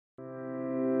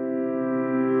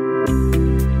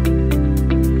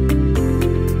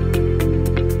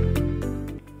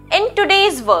In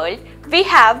today's world, we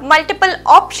have multiple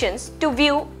options to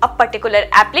view a particular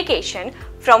application,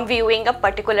 from viewing a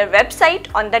particular website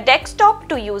on the desktop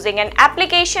to using an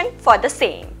application for the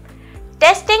same.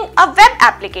 Testing a web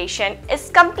application is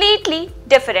completely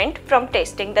different from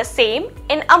testing the same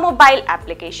in a mobile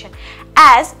application,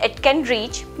 as it can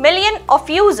reach millions of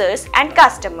users and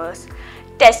customers.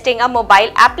 Testing a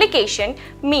mobile application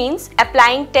means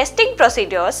applying testing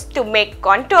procedures to make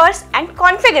contours and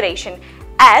configuration,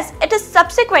 as it is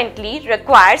subsequently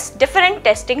requires different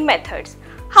testing methods.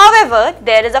 However,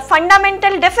 there is a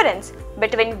fundamental difference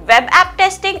between web app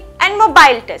testing and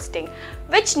mobile testing,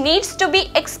 which needs to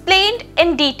be explained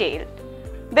in detail.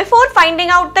 Before finding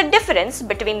out the difference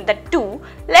between the two,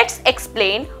 let's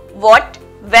explain what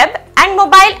web and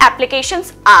mobile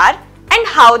applications are and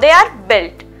how they are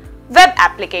built. Web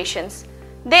applications.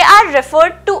 They are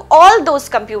referred to all those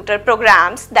computer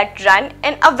programs that run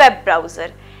in a web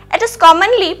browser. It is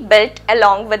commonly built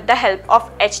along with the help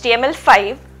of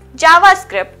HTML5,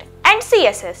 JavaScript, and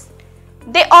CSS.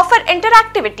 They offer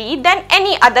interactivity than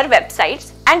any other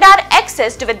websites and are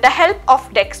accessed with the help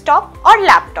of desktop or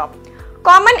laptop.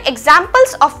 Common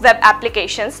examples of web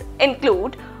applications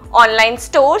include online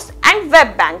stores and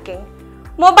web banking.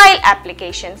 Mobile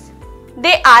applications.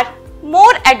 They are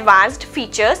more advanced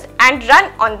features and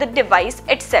run on the device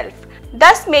itself,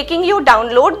 thus making you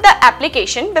download the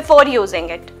application before using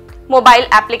it. Mobile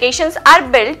applications are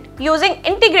built using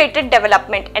integrated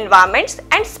development environments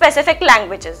and specific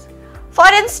languages. For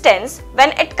instance,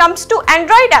 when it comes to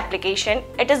Android application,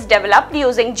 it is developed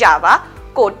using Java,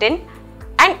 Kotlin,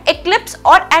 and Eclipse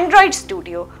or Android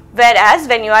Studio. Whereas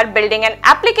when you are building an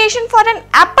application for an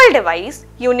Apple device,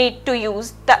 you need to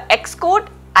use the Xcode,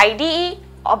 IDE,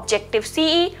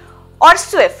 Objective-C or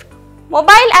Swift.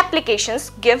 Mobile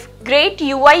applications give great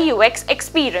UI UX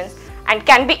experience and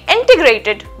can be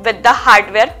integrated with the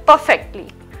hardware perfectly.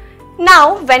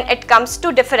 Now, when it comes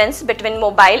to difference between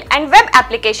mobile and web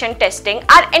application testing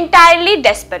are entirely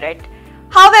disparate.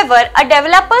 However, a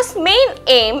developer's main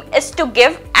aim is to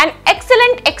give an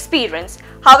excellent experience.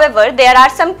 However, there are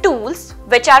some tools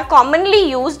which are commonly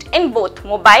used in both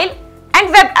mobile and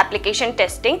web application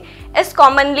testing is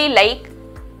commonly like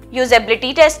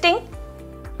usability testing,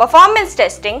 performance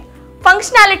testing,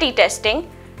 functionality testing,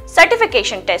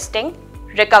 certification testing,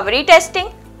 recovery testing,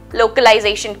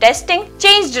 localization testing,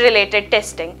 change-related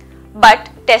testing. But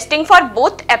testing for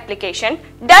both applications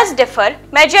does differ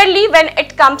majorly when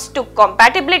it comes to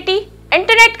compatibility,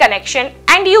 internet connection,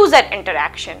 and user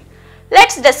interaction.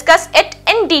 Let's discuss it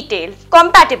in detail.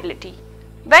 Compatibility.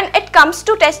 When it comes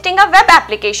to testing a web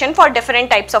application for different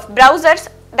types of browsers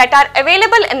that are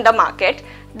available in the market,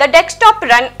 the desktop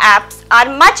run apps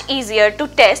are much easier to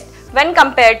test when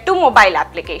compared to mobile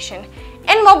application.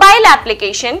 In mobile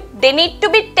application, they need to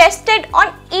be tested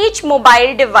on each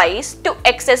mobile device to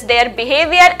access their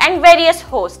behavior and various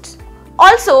hosts.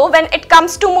 Also, when it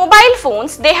comes to mobile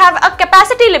phones, they have a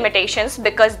capacity limitations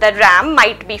because the RAM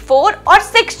might be 4 or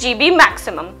 6 GB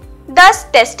maximum. Thus,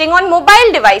 testing on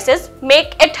mobile devices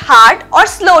make it hard or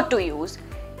slow to use.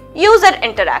 User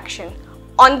interaction.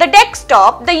 On the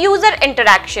desktop, the user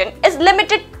interaction is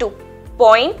limited to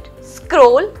point,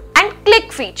 scroll, and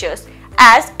click features,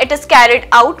 as it is carried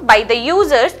out by the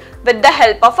users with the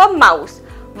help of a mouse,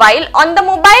 while on the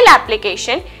mobile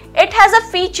application, it has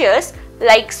a features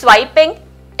like swiping,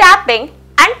 tapping,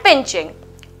 and pinching.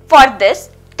 For this,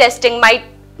 testing might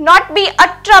not be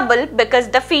a trouble because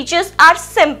the features are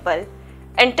simple.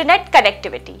 Internet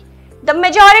connectivity. The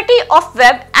majority of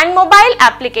web and mobile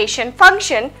application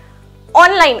function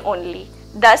online only.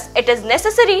 Thus, it is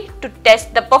necessary to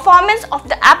test the performance of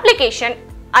the application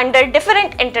under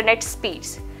different internet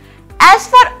speeds. As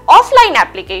for offline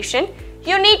application,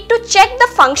 you need to check the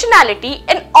functionality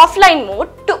in offline mode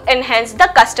to enhance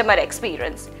the customer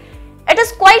experience. It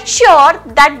is quite sure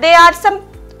that there are some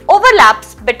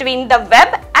overlaps between the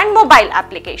web and mobile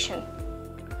application.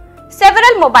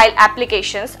 Several mobile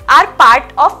applications are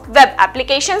part of web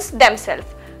applications themselves,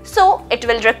 so it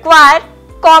will require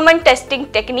common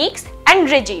testing techniques and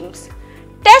regimes.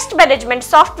 Test management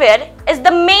software is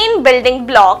the main building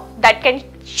block that can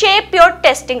shape your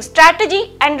testing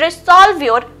strategy and resolve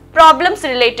your problems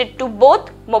related to both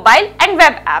mobile and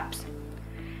web apps.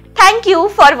 Thank you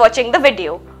for watching the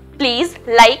video. Please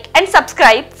like and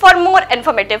subscribe for more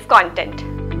informative content.